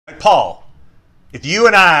Paul, if you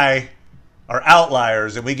and I are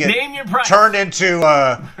outliers and we get turned into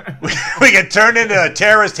we get turned into a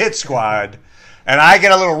terrorist hit squad, and I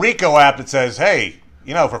get a little Rico app that says, "Hey,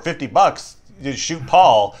 you know, for $50, you just shoot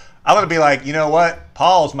Paul." I'm gonna be like, you know what?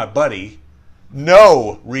 Paul's my buddy.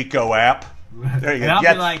 No Rico app. There you go. And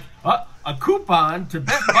I'll be like, a coupon to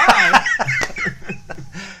Best Buy.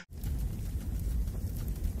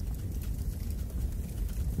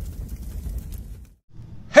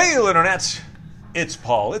 Hey, Internet! It's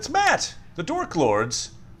Paul. It's Matt, the Dork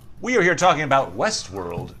Lords. We are here talking about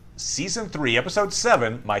Westworld, Season 3, Episode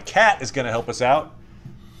 7. My cat is going to help us out.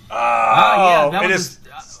 Yeah, that was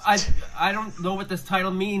I don't know what this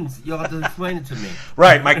title means. You'll have to explain it to me.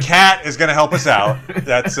 Right, my cat is going to help us out.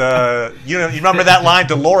 That's you remember that line?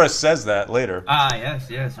 Dolores says that later.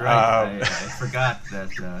 Yes, right. I forgot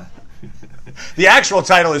that. The actual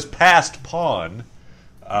title is Past Pawn,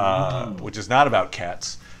 which is not about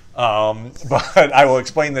cats. But I will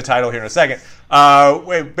explain the title here in a second.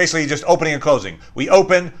 Basically, just opening and closing. We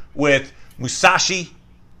open with Musashi,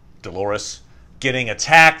 Dolores, getting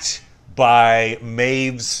attacked by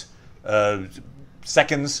Maeve's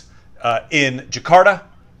seconds in Jakarta.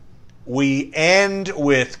 We end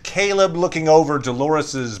with Caleb looking over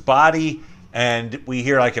Dolores's body, and we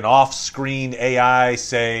hear like an off-screen AI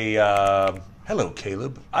say, "Hello,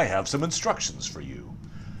 Caleb. I have some instructions for you."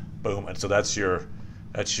 Boom. And so that's your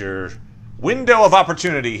window of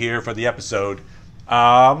opportunity here for the episode.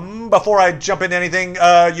 Before I jump into anything,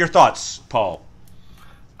 your thoughts, Paul?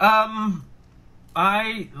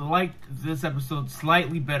 I liked this episode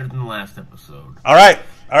slightly better than the last episode. All right.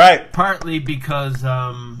 Partly because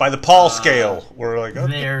by the Paul scale, we're like,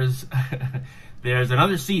 okay. There's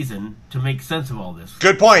another season to make sense of all this.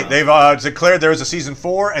 Good point. They've declared there is a season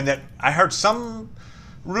 4, and that I heard some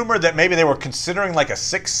rumor that maybe they were considering like a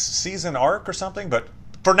 6-season arc or something. But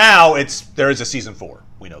for now, there is a season 4.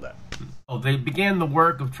 We know that. Oh, they began the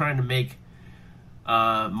work of trying to make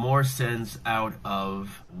more sense out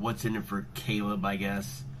of what's in it for Caleb, I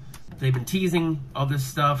guess. They've been teasing all this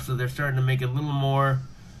stuff, so they're starting to make it a little more.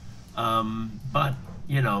 But,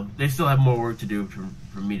 you know, they still have more work to do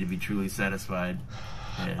for me to be truly satisfied.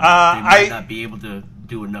 And they might not be able to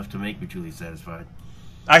do enough to make me truly satisfied.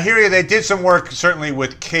 I hear you. They did some work, certainly,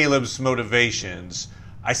 with Caleb's motivations.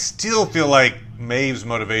 I still feel like Maeve's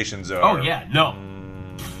motivations are... Oh, yeah, no.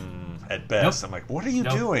 At best. Nope. I'm like, what are you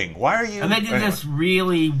doing? Why are you... And they did this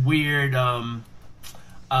really weird... I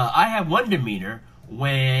have one demeanor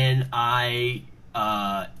when I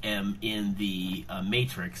am in the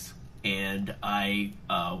Matrix, and I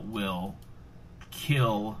will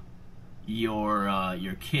kill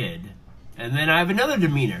your kid. And then I have another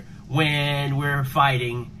demeanor when we're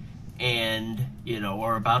fighting and,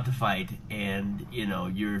 or about to fight, and,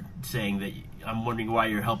 you're saying that I'm wondering why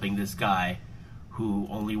you're helping this guy who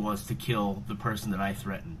only wants to kill the person that I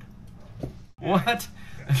threatened. What?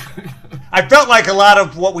 I felt like a lot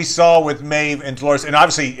of what we saw with Maeve and Dolores, and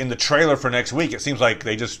obviously in the trailer for next week, it seems like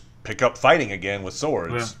they just pick up fighting again with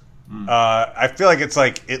swords. Yeah. I feel like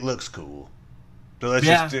it looks cool. So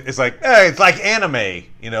it's like, it's like anime,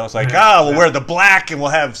 it's like, we'll wear the black and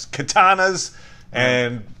we'll have katanas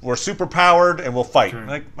and we're super powered and we'll fight. Sure.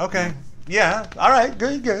 Like, okay, yeah, all right,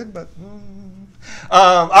 good, but...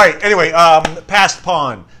 all right, anyway, Past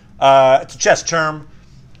Pawn. It's a chess term.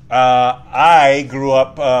 I grew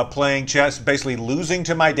up playing chess, basically losing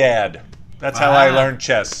to my dad. That's how I learned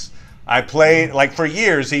chess. I played, like, for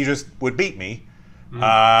years, he just would beat me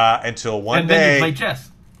until one day... And then you played chess.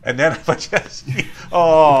 And then I played chess.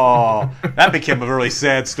 Oh, that became a really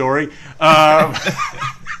sad story.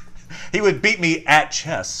 He would beat me at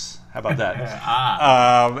chess. How about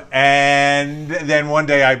that? And then one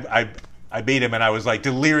day I beat him, and I was like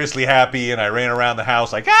deliriously happy, and I ran around the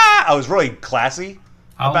house like, I was really classy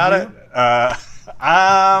about it. I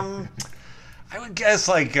would guess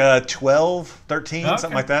like 12, 13,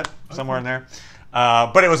 something like that, somewhere in there.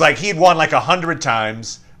 But it was like he'd won like 100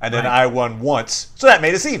 times, and then I won once, so that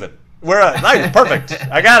made us even. We're nice, perfect.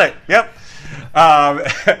 I got it. Yep.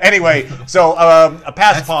 Anyway, so a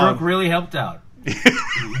Past Pawn. That stroke really helped out.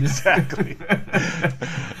 Exactly.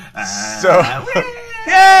 So.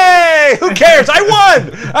 Yay! Who cares?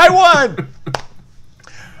 I won!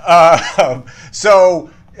 So,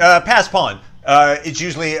 Past Pawn. It's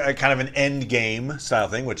usually a kind of an end game style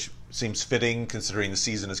thing, which seems fitting considering the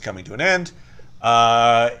season is coming to an end.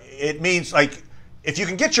 It means, like, if you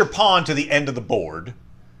can get your pawn to the end of the board,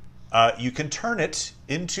 you can turn it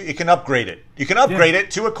into... You can upgrade it. You can upgrade it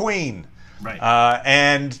to a queen. Right.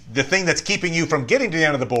 And the thing that's keeping you from getting to the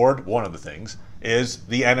end of the board, one of the things, is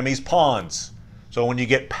the enemy's pawns. So when you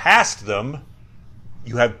get past them,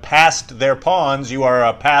 you have passed their pawns. You are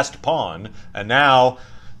a passed pawn, and now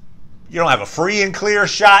you don't have a free and clear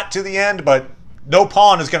shot to the end, but no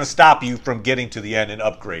pawn is going to stop you from getting to the end and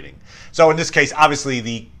upgrading. So in this case, obviously,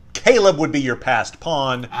 the Caleb would be your passed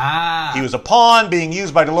pawn. He was a pawn being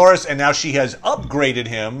used by Dolores, and now she has upgraded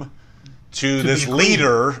him to this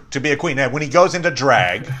leader to be a queen. Now, when he goes into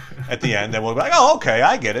drag at the end, then we'll be like, oh, okay,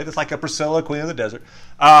 I get it. It's like a Priscilla, Queen of the Desert.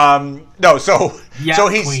 No, so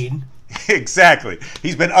he's queen. Exactly.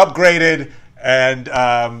 He's been upgraded, and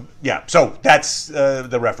yeah. So that's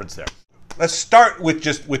the reference there. Let's start with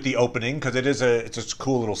the opening, because it's a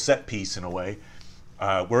cool little set piece in a way.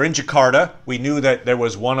 We're in Jakarta. We knew that there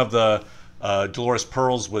was one of the Dolores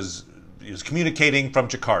Pearls was communicating from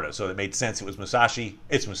Jakarta, so it made sense. It was Musashi.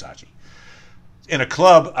 It's Musashi. In a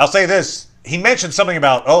club, I'll say this. He mentioned something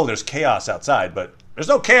about, oh, there's chaos outside, but there's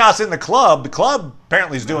no chaos in the club. The club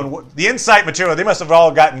apparently is doing the insight material. They must have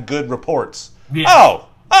all gotten good reports. Yeah.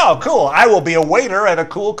 Oh, cool. I will be a waiter at a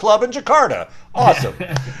cool club in Jakarta. Awesome.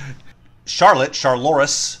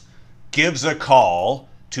 Charloris, gives a call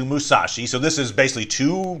to Musashi. So this is basically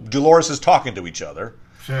two Doloreses talking to each other.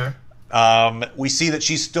 Sure. We see that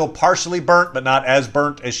she's still partially burnt, but not as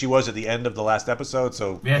burnt as she was at the end of the last episode.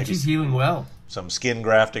 So yeah, she's healing well. Some skin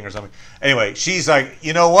grafting or something. Anyway, she's like,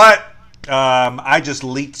 you know what? I just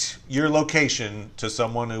leaked your location to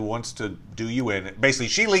someone who wants to do you in. Basically,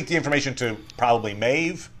 she leaked the information to probably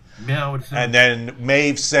Maeve. Yeah, I would say. And then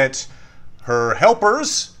Maeve sent her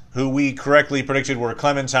helpers, who we correctly predicted were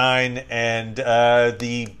Clementine and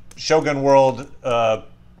the Shogun World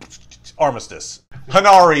Armistice.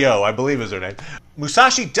 Hanario, I believe is her name.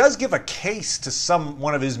 Musashi does give a case to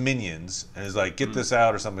one of his minions and is like, get this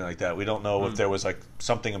out or something like that. We don't know if there was like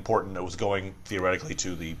something important that was going theoretically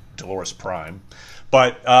to the Dolores Prime.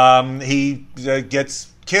 But he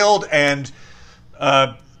gets killed, and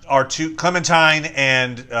our two, Clementine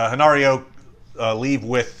and Hanario, leave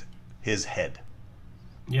with his head.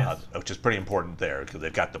 Yes. Which is pretty important there, because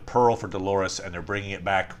they've got the pearl for Dolores and they're bringing it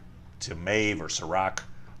back to Maeve or Serac,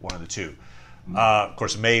 one of the two. Of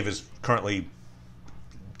course, Maeve is currently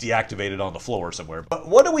deactivated on the floor somewhere. But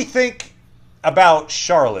what do we think about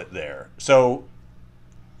Charlotte there? So,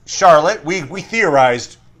 Charlotte, we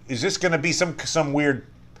theorized, is this going to be some weird,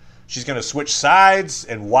 she's going to switch sides,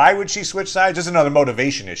 and why would she switch sides? This is another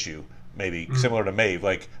motivation issue, maybe, similar to Maeve.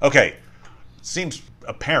 Like, okay, seems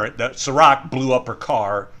apparent that Serac blew up her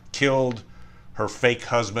car, killed her fake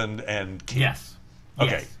husband and kid. Yes.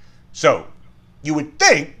 Okay, yes. So you would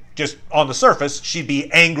think, just on the surface, she'd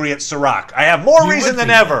be angry at Serac. I have more reason than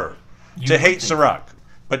ever to hate Serac.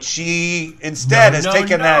 But she instead has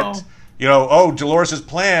taken that, Dolores'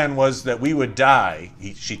 plan was that we would die,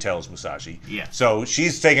 she tells Musashi. Yeah. So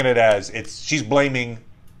she's taking it as, she's blaming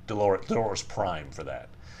Dolores Prime for that.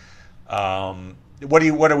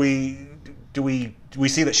 Do we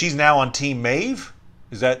see that she's now on Team Maeve?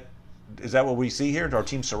 Is that what we see here? Or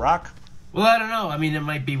Team Serac? Well, I don't know. I mean, it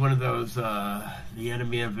might be one of those the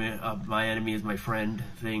enemy of my enemy is my friend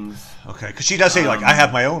things. Okay, because she does say, like, I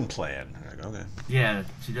have my own plan. Like, okay. Yeah,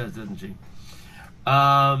 she does, doesn't she?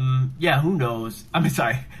 Yeah, who knows? I mean,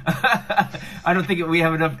 sorry. I don't think we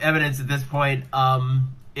have enough evidence at this point.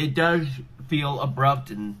 It does feel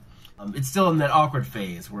abrupt, and it's still in that awkward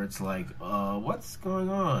phase where it's like, what's going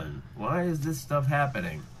on? Why is this stuff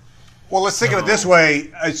happening? Well, let's think of it this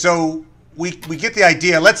way. So we get the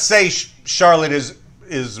idea. Let's say Charlotte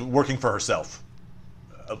is working for herself.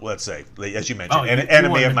 Let's say, as you mentioned,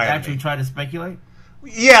 enemy of my enemy. Actually, try to speculate.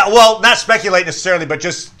 Yeah, well, not speculate necessarily, but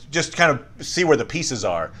just kind of see where the pieces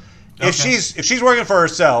are. Okay. If she's working for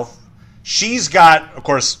herself, she's got, of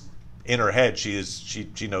course, in her head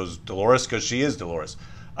she knows Dolores because she is Dolores,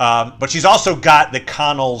 but she's also got the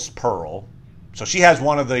Connell's pearl, so she has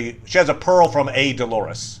a pearl from a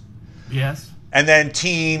Dolores. Yes. And then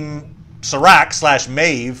Team Serac /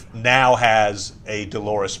 Maeve now has a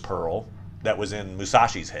Dolores pearl that was in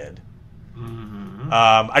Musashi's head. Mm-hmm.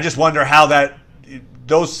 I just wonder how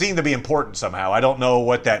those seem to be important somehow. I don't know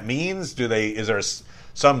what that means. Is there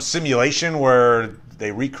some simulation where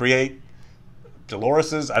they recreate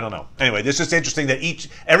Dolores's? I don't know. Anyway, it's just interesting that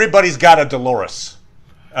everybody's got a Dolores,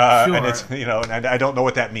 sure. And it's and I don't know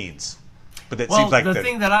what that means. But that seems like the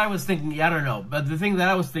thing that I was thinking. I don't know, but the thing that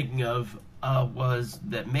I was thinking of was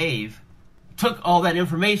that Maeve took all that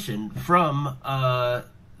information from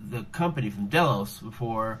the company from Delos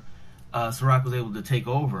before Serac was able to take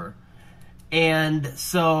over. And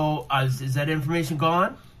so, is that information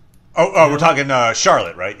gone? We're talking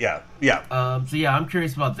Charlotte, right? Yeah. So yeah, I'm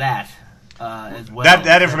curious about that as well.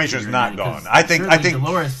 That information is not gone. I think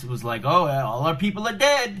Dolores was like, "Oh, all our people are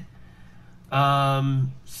dead."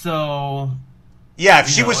 So Yeah, if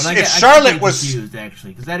she was, if Charlotte was confused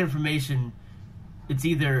actually, because that information, it's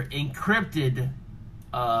either encrypted.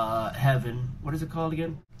 Heaven. What is it called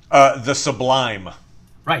again? The Sublime.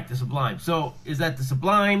 Right, the Sublime. So is that the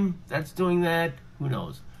Sublime that's doing that? Who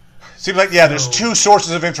knows? Seems like there's two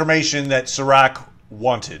sources of information that Serac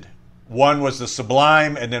wanted. One was the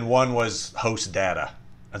Sublime, and then one was host data.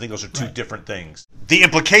 I think those are two different things. The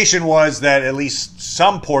implication was that at least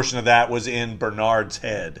some portion of that was in Bernard's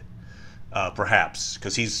head, perhaps,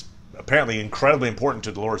 because he's apparently incredibly important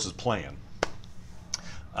to Dolores' plan.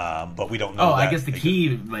 But we don't know. Oh, I guess the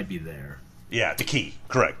key might be there. Yeah, the key.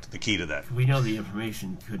 Correct. The key to that. We know the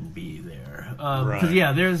information couldn't be there. Right.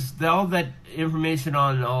 Yeah, there's all that information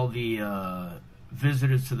on all the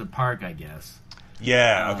visitors to the park, I guess.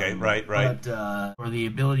 Yeah, okay, right. But, or the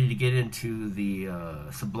ability to get into the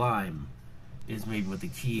Sublime is maybe what the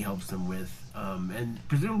key helps them with. And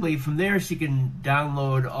presumably from there she can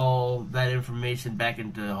download all that information back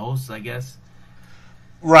into hosts, I guess.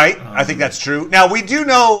 Right, I think that's true. Now, we do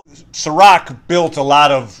know Serac built a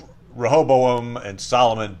lot of Rehoboam and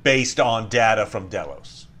Solomon based on data from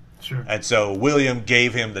Delos. Sure. And so William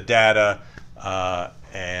gave him the data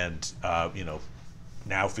and,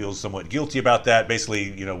 now feels somewhat guilty about that.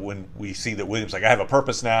 Basically, when we see that William's like, I have a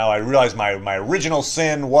purpose now. I realize my original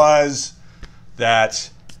sin was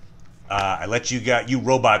that I let you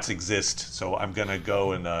robots exist, so I'm going to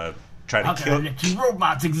go and try to kill... How can I let you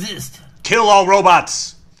robots exist? Kill all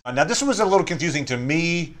robots. Now, this was a little confusing to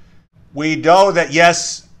me. We know that,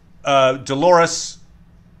 yes, Dolores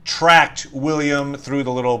tracked William through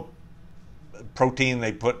the little protein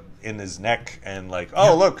they put in his neck and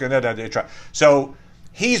look. And so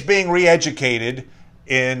he's being re-educated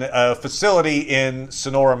in a facility in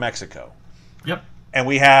Sonora, Mexico. Yep. And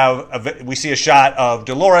we see a shot of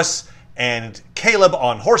Dolores and Caleb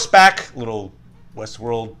on horseback, little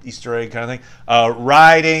Westworld Easter egg kind of thing,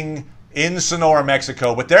 riding in Sonora,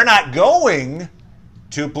 Mexico, but they're not going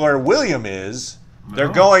to where William is. No. They're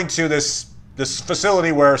going to this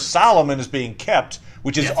facility where Solomon is being kept,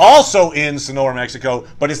 which is also in Sonora, Mexico,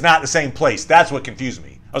 but it's not the same place. That's what confused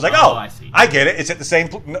me. I was like, I see. I get it. It's at the same.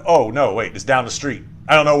 Oh no, wait, it's down the street.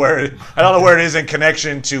 I don't know where it is in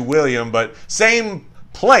connection to William, but same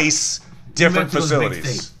place, different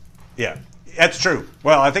facilities. Yeah, that's true.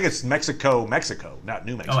 Well, I think it's Mexico, not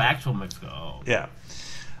New Mexico. Oh, actual Mexico. Oh. Yeah.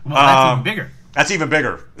 Well, that's even bigger. That's even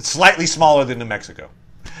bigger. It's slightly smaller than New Mexico.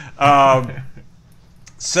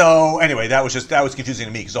 So anyway, that was confusing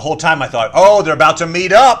to me because the whole time I thought, oh, they're about to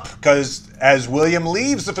meet up because as William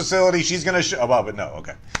leaves the facility, she's going to show. Oh, but no,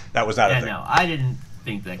 okay, that was not a thing. No, I didn't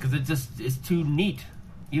think that because it's too neat.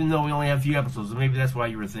 Even though we only have a few episodes, maybe that's why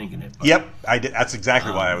you were thinking it. But, yep, I did. That's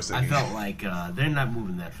exactly why I was thinking. I felt like they're not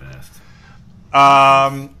moving that fast.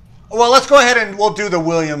 Well, let's go ahead and we'll do the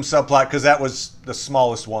William subplot because that was the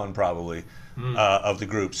smallest one probably of the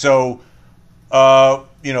group. So,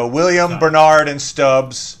 William, Bernard, and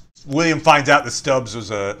Stubbs. William finds out that Stubbs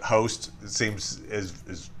was a host. It seems it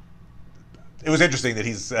was interesting that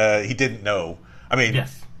he didn't know. I mean,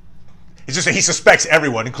 yes. It's just that he suspects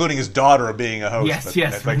everyone, including his daughter, of being a host.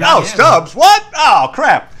 Yes. Like, oh, Stubbs, what? Oh,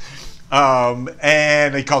 crap.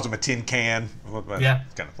 And he calls him a tin can. Yeah.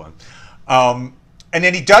 It's kind of fun. And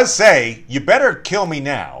then he does say, you better kill me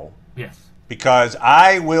now. Yes. Because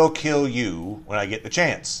I will kill you when I get the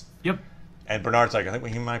chance. Yep. And Bernard's like, I think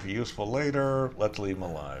he might be useful later. Let's leave him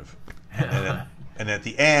alive. And at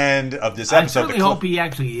the end of this episode... I certainly hope he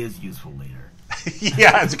actually is useful later.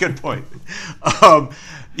 Yeah, that's a good point.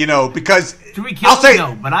 Because... Should we kill him?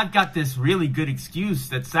 No, but I've got this really good excuse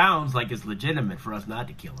that sounds like it's legitimate for us not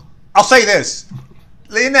to kill him. I'll say this.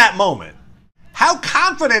 In that moment, how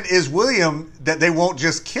confident is William that they won't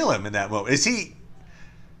just kill him in that moment? Does he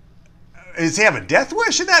have a death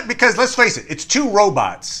wish in that? Because let's face it, it's two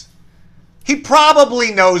robots. He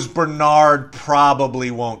probably knows Bernard probably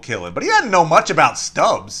won't kill him, but he doesn't know much about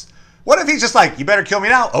Stubbs. What if he's just like, you better kill me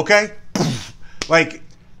now? Okay. Like,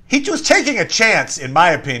 he was taking a chance, in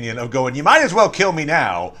my opinion, of going, you might as well kill me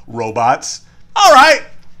now, robots. All right.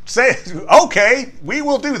 Say, okay, we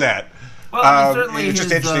will do that. Well, certainly it's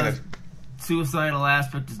just interesting. Suicidal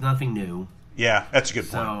aspect is nothing new. Yeah, that's a good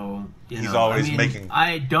point. So, he's always making...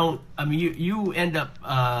 you end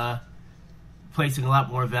up placing a lot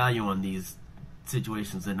more value on these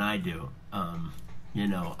situations than I do.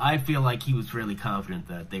 I feel like he was fairly confident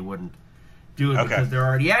that they wouldn't do it because they're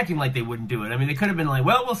already acting like they wouldn't do it. I mean, they could have been like,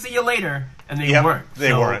 well, we'll see you later, and they weren't.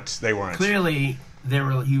 They weren't. Clearly,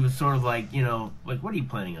 he was sort of like, what are you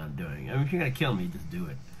planning on doing? I mean, if you're going to kill me, just do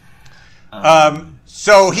it.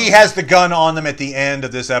 So he has the gun on them at the end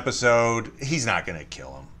of this episode. He's not going to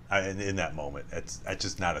kill him in that moment. That's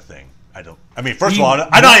just not a thing. I don't. I mean, first of all,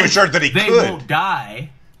 I'm not even sure that he they could. They won't die.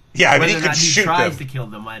 Yeah, I mean, Whether he or could not he shoot tries them. to kill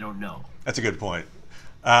them, I don't know. That's a good point.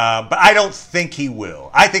 But I don't think he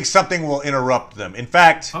will. I think something will interrupt them. In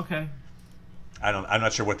fact, okay. I'm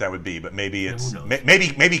not sure what that would be, but maybe it's who knows?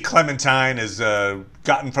 maybe Clementine has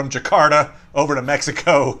gotten from Jakarta over to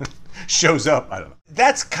Mexico, shows up. I don't know.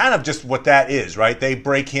 That's kind of just what that is, right? They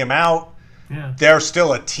break him out. Yeah. They're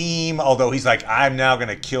still a team, although he's like, I'm now going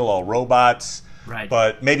to kill all robots. Right.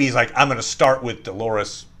 But maybe he's like, I'm going to start with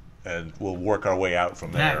Dolores, and we'll work our way out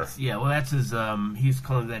from there. Well, that's his. He's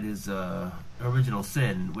calling that his original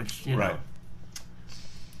sin, which right.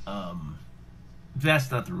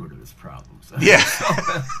 That's not the root of his problems. Yeah,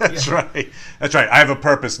 that's right. That's right. I have a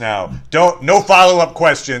purpose now. No follow-up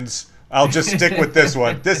questions. I'll just stick with this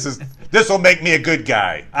one. This will make me a good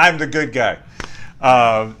guy. I'm the good guy.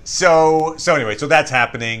 So anyway, so that's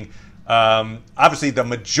happening. Obviously, the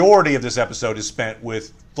majority of this episode is spent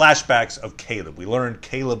with flashbacks of Caleb. We learned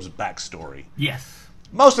Caleb's backstory. Yes.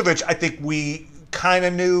 Most of which I think we kind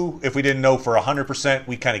of knew. If we didn't know for 100%,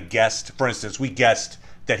 we kind of guessed. For instance, we guessed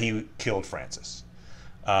that he killed Francis.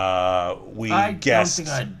 I guessed. don't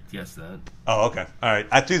think I'd guess that. Oh, okay. All right.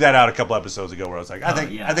 I threw that out a couple episodes ago where I was like, I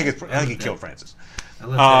think he killed Francis. I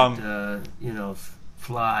let that,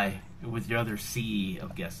 fly with your other sea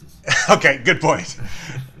of guesses. Okay, good point.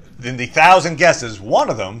 In the 1,000 guesses, one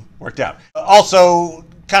of them worked out. Also,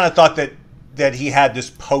 kind of thought that he had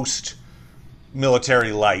this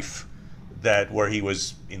post-military life where he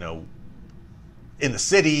was, in the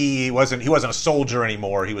city. He wasn't a soldier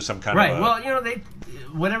anymore. He was some kind of right. Well,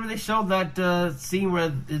 whenever they showed that scene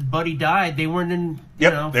where his buddy died, they weren't in.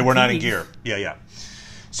 They were not in gear. Yeah.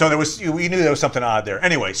 So we knew there was something odd there.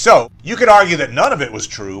 Anyway, so you could argue that none of it was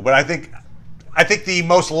true, but I think the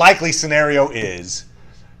most likely scenario is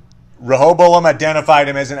Rehoboam identified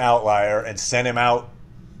him as an outlier and sent him out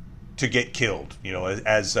to get killed.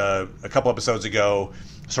 As a couple episodes ago,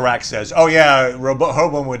 Serac says, "Oh yeah,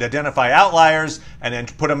 Rehoboam would identify outliers and then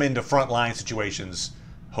put them into frontline situations,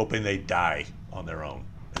 hoping they die on their own."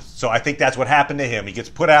 So I think that's what happened to him. He gets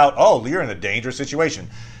put out. Oh, you're in a dangerous situation.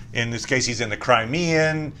 In this case, he's in the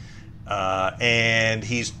Crimean, and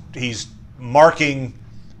he's marking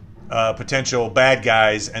potential bad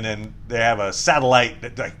guys, and then they have a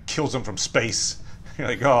satellite that kills them from space. You're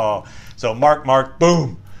like, oh, so mark,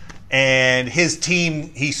 boom. And his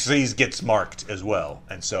team, he sees, gets marked as well.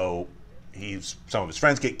 And so some of his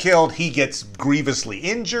friends get killed. He gets grievously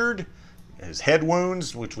injured. His head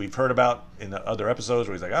wounds, which we've heard about in the other episodes,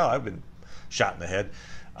 where he's like, oh, I've been shot in the head.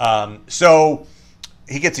 So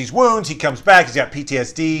he gets these wounds. He comes back. He's got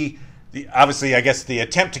PTSD. Obviously, I guess the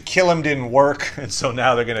attempt to kill him didn't work. And so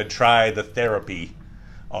now they're going to try the therapy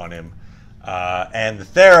on him. And the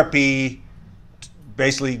therapy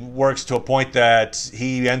basically works to a point that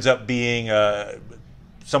he ends up being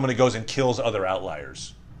someone who goes and kills other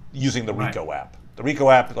outliers using the Rico app. The Rico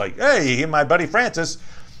app, like, hey, my buddy Francis,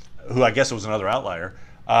 who I guess was another outlier,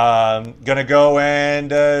 gonna go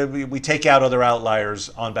and we take out other outliers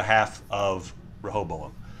on behalf of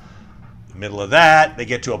Rehoboam. In the middle of that, they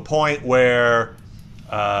get to a point where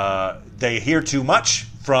they hear too much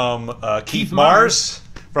from Keith Mars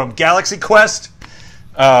from Galaxy Quest,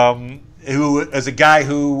 who is a guy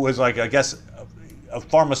who was like, I guess, a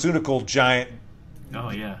pharmaceutical giant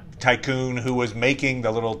tycoon who was making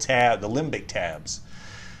the little the limbic tabs.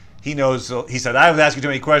 He knows. He said, I was asking too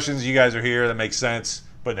many questions. You guys are here. That makes sense.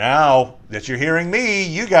 But now that you're hearing me,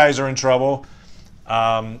 you guys are in trouble.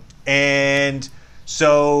 And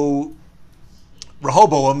so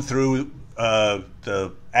Rehoboam, through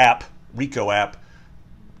the app, Rico app,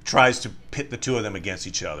 tries to pit the two of them against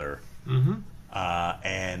each other. Mm-hmm.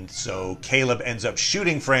 And so Caleb ends up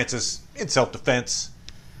shooting Francis in self-defense.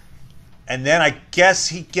 And then I guess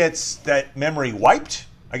he gets that memory wiped.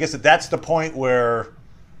 I guess that's the point where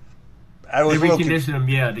I was they recondition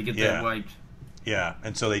him, to get that wiped. Yeah,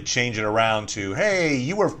 and so they change it around to, hey,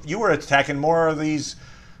 you were attacking more of these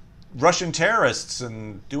Russian terrorists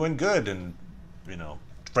and doing good, and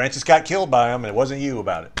Francis got killed by them, and it wasn't you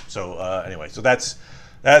about it. So anyway, so that's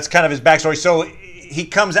kind of his backstory. So he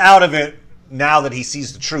comes out of it now that he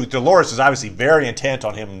sees the truth. Dolores is obviously very intent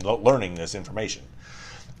on him learning this information.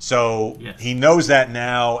 So he knows that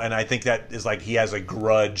now, and I think that is like he has a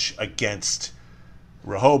grudge against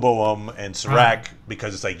Rehoboam and Serac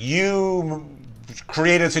because it's like, you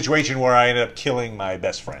created a situation where I ended up killing my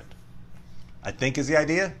best friend, I think is the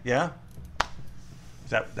idea. Yeah?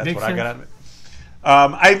 That's Makes what sense. I got out of it.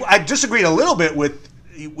 I disagreed a little bit with,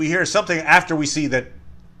 we hear something after we see that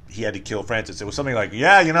he had to kill Francis. It was something like,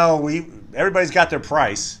 everybody's got their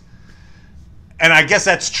price. And I guess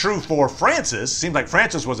that's true for Francis. Seems like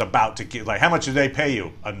Francis was about to get, like, how much did they pay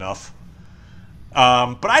you? Enough.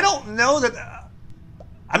 But I don't know that.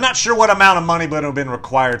 I'm not sure what amount of money would have been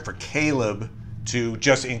required for Caleb to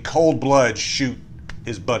just in cold blood shoot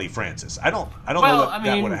his buddy Francis. I don't know that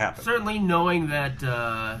that would have happened. Certainly knowing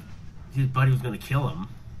that his buddy was going to kill him.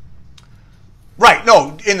 Right.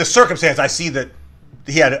 No, in the circumstance, I see that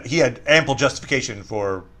he had ample justification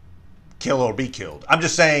for kill or be killed. I'm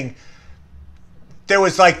just saying there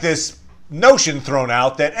was like this notion thrown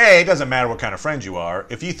out that, hey, it doesn't matter what kind of friend you are.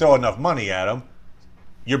 If you throw enough money at him,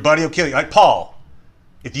 your buddy will kill you. Like Paul,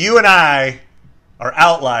 if you and I are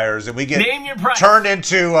outliers and we get turned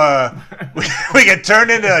into we get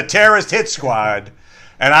turned into a terrorist hit squad,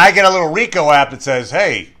 and I get a little RICO app that says,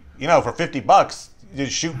 hey, you know, for $50 you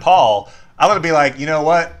just shoot Paul, I'm gonna be like, you know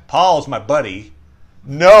what, Paul's my buddy.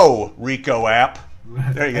 No RICO app.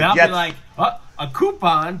 There you go. And I'll be like, a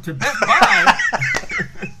coupon to Best Buy.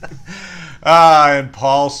 And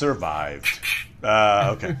Paul survived.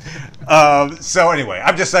 Okay. So anyway,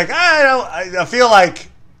 I'm just like, I feel like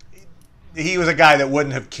he was a guy that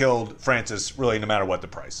wouldn't have killed Francis really no matter what the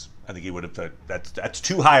price. I think he would have said, that's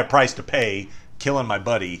too high a price to pay, killing my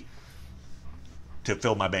buddy to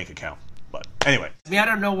fill my bank account. But anyway. I mean, I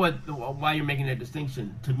don't know why you're making that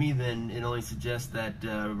distinction. To me, then, it only suggests that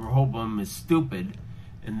Rehoboam is stupid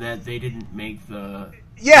and that they didn't make the...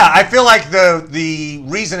 Yeah, I feel like the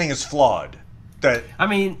reasoning is flawed. I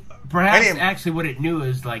mean, perhaps actually what it knew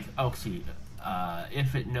is like, oh, see,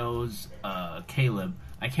 if it knows Caleb,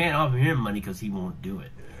 I can't offer him money because he won't do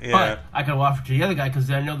it. Yeah. But I can offer to the other guy because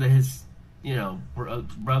I know that his, you know,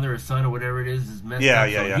 brother or son or whatever it is messed up,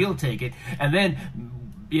 so he'll take it. And then,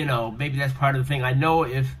 you know, maybe that's part of the thing. I know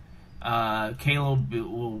if Caleb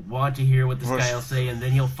will want to hear what this guy will say, and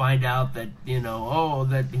then he'll find out that, you know,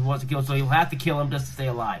 that he wants to kill him, so he'll have to kill him just to stay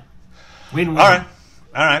alive. Win-win. All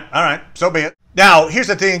right. So be it. Now, here's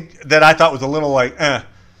the thing that I thought was a little like,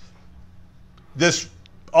 this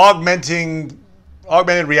augmented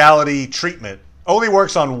reality treatment only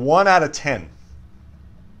works on 1 out of 10.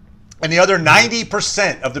 And the other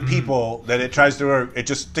 90% of the people that it tries to work, it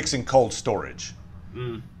just sticks in cold storage.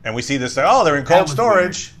 And we see this, they're in cold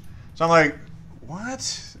storage. Weird. So I'm like,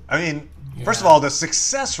 what? I mean, first of all, the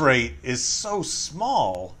success rate is so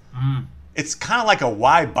small. It's kind of like a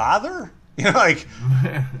why bother? You know, like,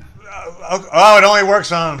 it only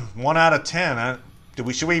works on 1 out of 10.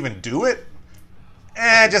 Should we even do it?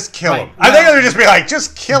 Just kill him. I think they'd just be like,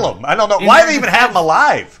 just kill him. I don't know. Why do they even have him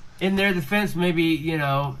alive? In their defense, maybe, you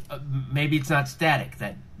know, maybe it's not static,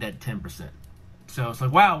 that 10%. So it's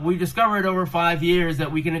like, wow, we discovered over 5 years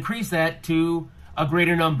that we can increase that to a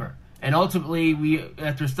greater number. And ultimately,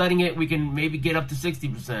 after studying it, we can maybe get up to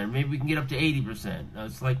 60%. Maybe we can get up to 80%.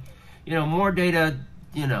 It's like, you know, more data,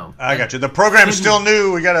 you know. I got you. The program is still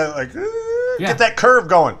new. We got to, like, get that curve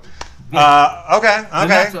going. Yeah. Okay.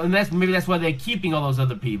 And maybe that's why they're keeping all those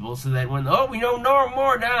other people, so that when, we know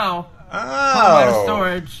more now. Out of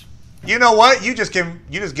storage. You know what? You just gave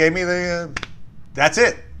me the, that's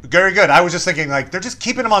it. Very good. I was just thinking, like, they're just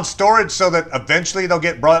keeping them on storage so that eventually they'll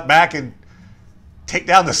get brought back and take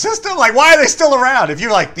down the system? Like, why are they still around? If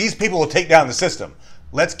you're like, these people will take down the system,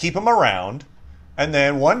 let's keep them around, and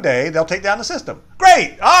then one day they'll take down the system.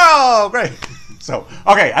 Great. Oh, great. So,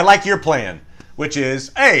 okay, I like your plan, which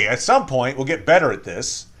is, hey, at some point we'll get better at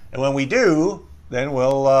this, and when we do, then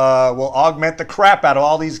we'll augment the crap out of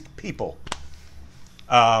all these people.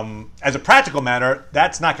 As a practical matter,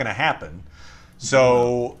 that's not going to happen.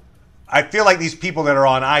 So I feel like these people that are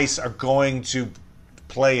on ice are going to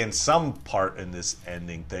play in some part in this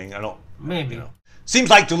ending thing. Maybe. You know. Seems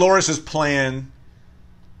like Dolores' plan,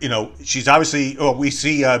 you know, she's obviously, we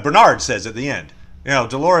see Bernard says at the end, you know,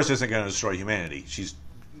 Dolores isn't going to destroy humanity. She's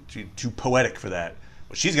too poetic for that.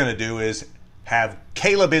 What she's going to do is have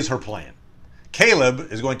Caleb is her plan.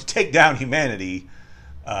 Caleb is going to take down humanity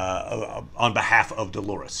on behalf of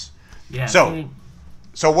Dolores. Yeah.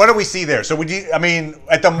 So what do we see there? So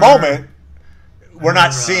at the moment, we're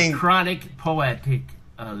not seeing chronic poetic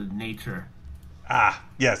nature.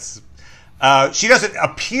 Yes. She doesn't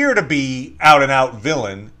appear to be out and out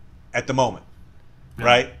villain at the moment,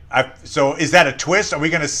 right? So is that a twist? Are we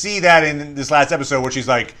going to see that in this last episode where she's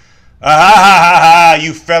like,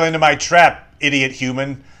 you fell into my trap, idiot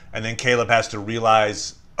human, and then Caleb has to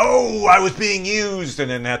realize, oh, I was being used, and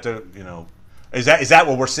then have to, you know, is that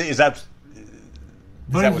what we're seeing? Is that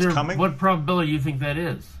what's coming? What probability do you think that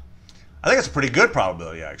is? I think it's a pretty good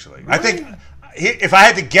probability, actually. Really? I think if I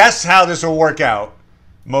had to guess how this will work out,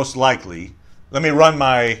 most likely, let me run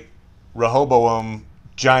my Rehoboam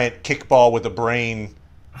giant kickball with a brain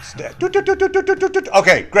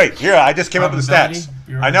Okay, great. Here, I just came up with the stats.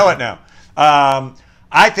 I know it now.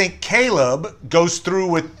 I think Caleb goes through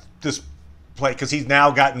with this play because he's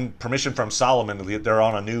now gotten permission from Solomon. They're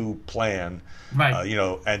on a new plan. Right.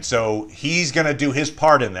 And so he's going to do his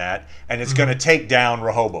part in that, and it's going to take down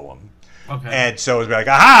Rehoboam. Okay. And so it's like,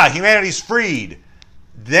 aha, humanity's freed.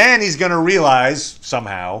 Then he's going to realize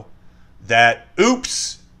somehow that,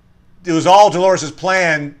 oops, it was all Dolores'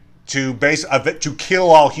 plan to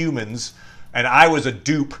kill all humans, and I was a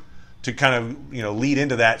dupe to kind of lead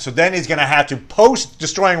into that. So then he's going to have to, post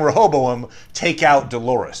destroying Rehoboam, take out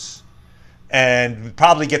Dolores, and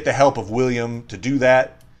probably get the help of William to do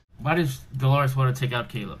that. Why does Dolores want to take out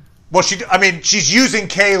Caleb? Well, she's using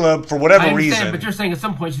Caleb for whatever reason. But you're saying at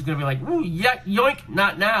some point she's going to be like, "Ooh, yoink,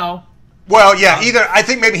 not now." Well, yeah. Either I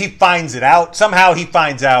think maybe he finds it out. Somehow he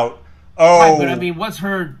finds out. Oh, right, but I mean, what's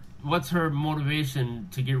her motivation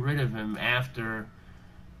to get rid of him after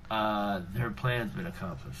her plan's been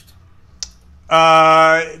accomplished?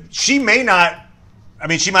 She may not. I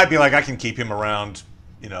mean, she might be like, I can keep him around,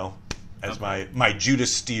 as my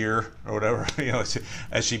Judas steer or whatever,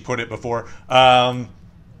 as she put it before.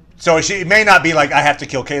 So it may not be like I have to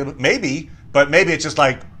kill Caleb. Maybe, but maybe it's just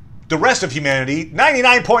like the rest of humanity,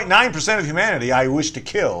 99.9% of humanity, I wish to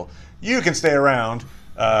kill. You can stay around.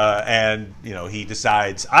 And he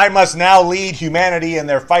decides I must now lead humanity in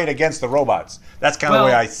their fight against the robots. That's kind of the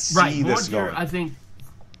way I see this going. I think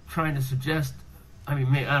trying to suggest. I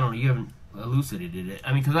mean, I don't know. You haven't elucidated it.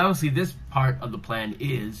 I mean, because obviously this part of the plan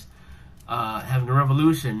is having a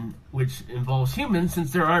revolution, which involves humans,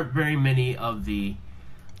 since there aren't very many of the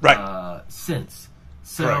synths.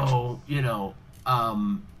 So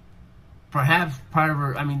perhaps part of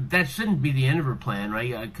her. I mean, that shouldn't be the end of her plan,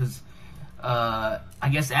 right? Because I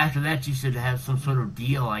guess after that you should have some sort of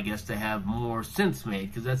deal, I guess, to have more synths made,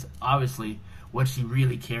 because that's obviously what she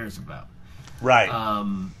really cares about. Right.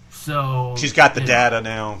 So she's got the data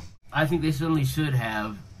now. I think they certainly should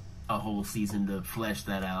have a whole season to flesh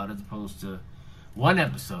that out, as opposed to one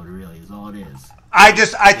episode. Really, is all it is.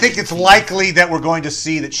 I think it's likely that we're going to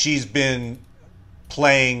see that she's been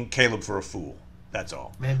playing Caleb for a fool. That's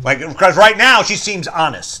all. Maybe. Because right now she seems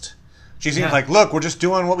honest. She seems like, look, we're just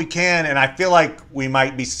doing what we can, and I feel like we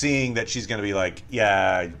might be seeing that she's going to be like,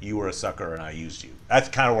 yeah, you were a sucker and I used you. That's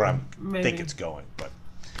kind of where I think it's going. But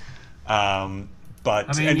I mean,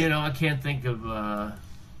 I can't think of.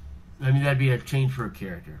 That'd be a change for a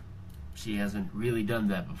character. She hasn't really done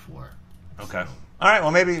that before. Okay. All right.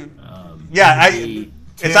 Well, maybe.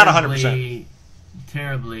 It's not 100%.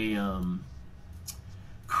 Terribly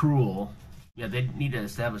cruel. Yeah, they need to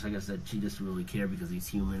establish, I guess, that she doesn't really care because he's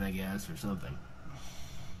human, I guess, or something.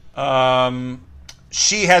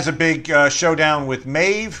 She has a big showdown with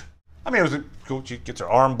Maeve. I mean, it was cool. She gets her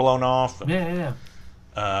arm blown off. Yeah.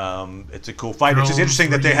 It's a cool fight. It's just interesting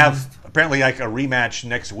that they have apparently like a rematch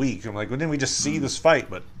next week. I'm like, well, didn't we just see this fight?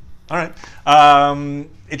 But all right.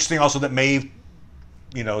 Interesting also that Maeve,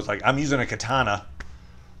 is like, I'm using a katana.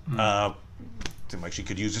 Seemed like she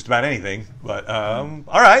could use just about anything. But all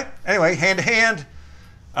right. Anyway, hand to hand,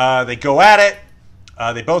 they go at it.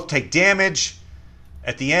 They both take damage.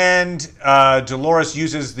 At the end, Dolores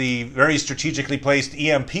uses the very strategically placed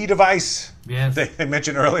EMP device. Yes. They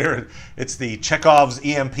mentioned earlier. It's the Chekhov's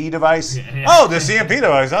EMP device. Yeah. Oh, this EMP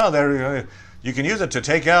device. Oh, there you can use it to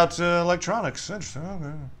take out electronics. Interesting.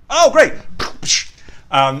 Okay. Oh, great.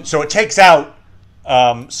 So it takes out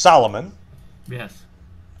Solomon. Yes.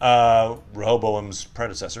 Rehoboam's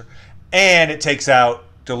predecessor, and it takes out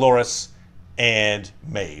Dolores and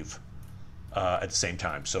Maeve at the same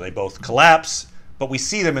time. So they both collapse. But we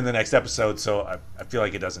see them in the next episode, so I feel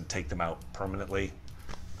like it doesn't take them out permanently.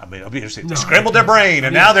 I mean, it'll be interesting. They scrambled their brain,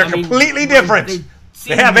 and now they're completely different.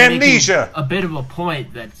 They have amnesia. A bit of a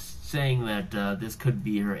point that's saying that this could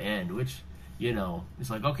be her end, which,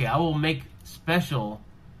 it's like, okay, I will make special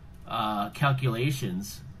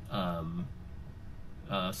calculations, Solomon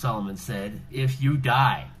said, if you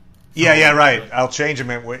die. So, yeah, right. I'll change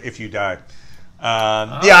them if you die.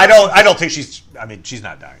 I don't think she's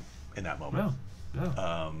not dying in that moment.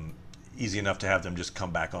 No. Easy enough to have them just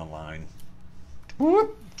come back online. We're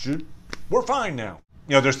fine now.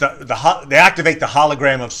 There's they activate the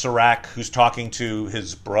hologram of Serac, who's talking to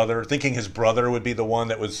his brother, thinking his brother would be the one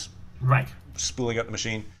that was spooling up the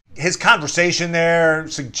machine. His conversation there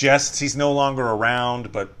suggests he's no longer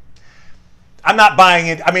around, but I'm not buying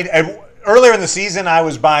it. I mean, earlier in the season, I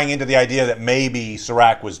was buying into the idea that maybe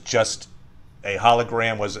Serac was just a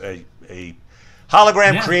hologram, was a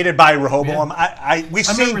hologram created by Rehoboam. Yeah. We've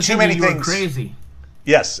seen too many things. Were crazy.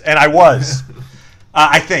 Yes, and I was.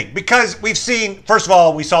 I think because we've seen. First of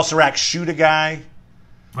all, we saw Serac shoot a guy.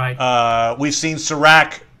 Right. We've seen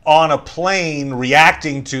Serac on a plane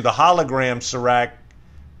reacting to the hologram Serac.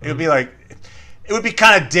 It would be like, it would be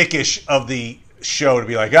kind of dickish of the show to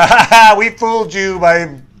be like, ah, we fooled you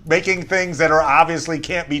by making things that are obviously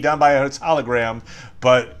can't be done by a hologram,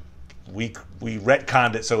 but we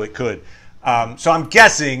retconned it so it could. So I'm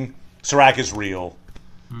guessing Serac is real.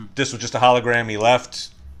 This was just a hologram. He left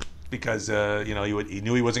because he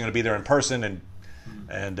knew he wasn't going to be there in person,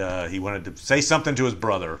 and he wanted to say something to his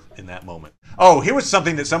brother in that moment. Oh, here was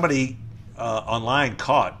something that somebody online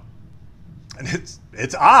caught, and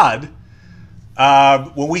it's odd.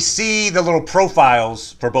 When we see the little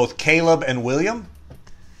profiles for both Caleb and William,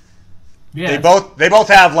 they both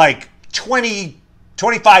have like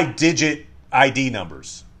 25 digit ID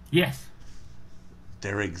numbers. Yes.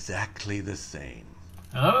 They're exactly the same.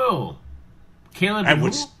 Oh. Caleb and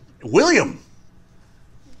William.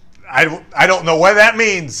 I don't know what that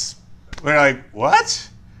means. We're like, what?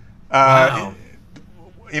 Wow.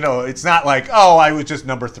 It's not like, oh, I was just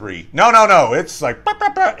number 3. No. It's like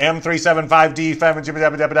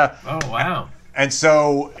M375D5. Oh, wow. And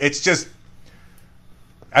so it's just,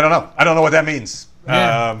 I don't know. I don't know what that means.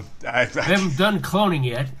 Yeah. I haven't done cloning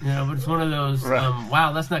yet, but it's one of those, right.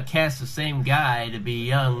 Wow, let's not cast the same guy to be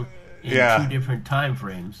young in 2 different time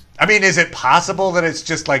frames. I mean, is it possible that it's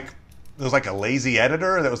just like, it was like a lazy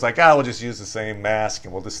editor that was like, we'll just use the same mask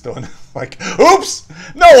and we'll just still like, oops,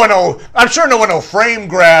 I'm sure no one will frame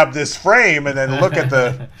grab this frame and then look at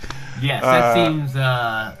the. Yes, that seems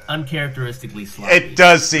uncharacteristically sloppy. It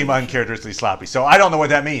does seem uncharacteristically sloppy. So I don't know what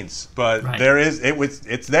that means, but right.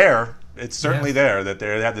 It's there. It's certainly there that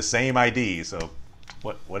they have the same ID. So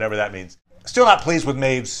whatever that means. Still not pleased with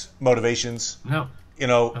Maeve's motivations. No.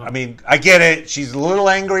 I mean, I get it. She's a little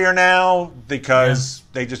angrier now because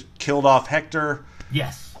they just killed off Hector.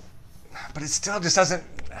 Yes. But it still just doesn't.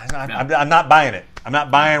 I'm not buying it. I'm not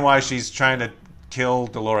buying why she's trying to kill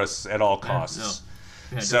Dolores at all costs.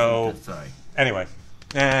 No. So anyway,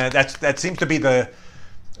 that seems to be the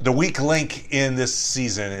weak link in this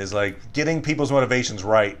season is like getting people's motivations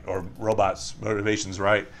right or robots' motivations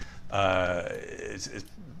right. It's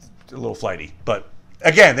a little flighty, but.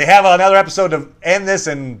 Again, they have another episode to end this,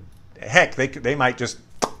 and heck, they might just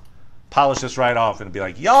polish this right off and be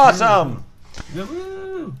like, "Awesome,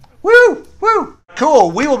 woo, woo, cool."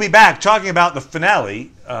 We will be back talking about the finale.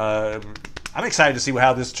 I'm excited to see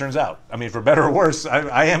how this turns out. I mean, for better or worse,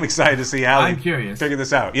 I am excited to see how they figure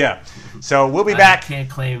this out. Yeah, so we'll be back. I can't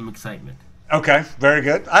claim excitement. Okay, very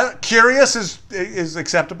good. Curious is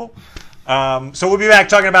acceptable. So we'll be back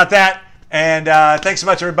talking about that, and thanks so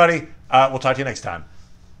much, everybody. We'll talk to you next time.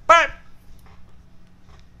 Bye.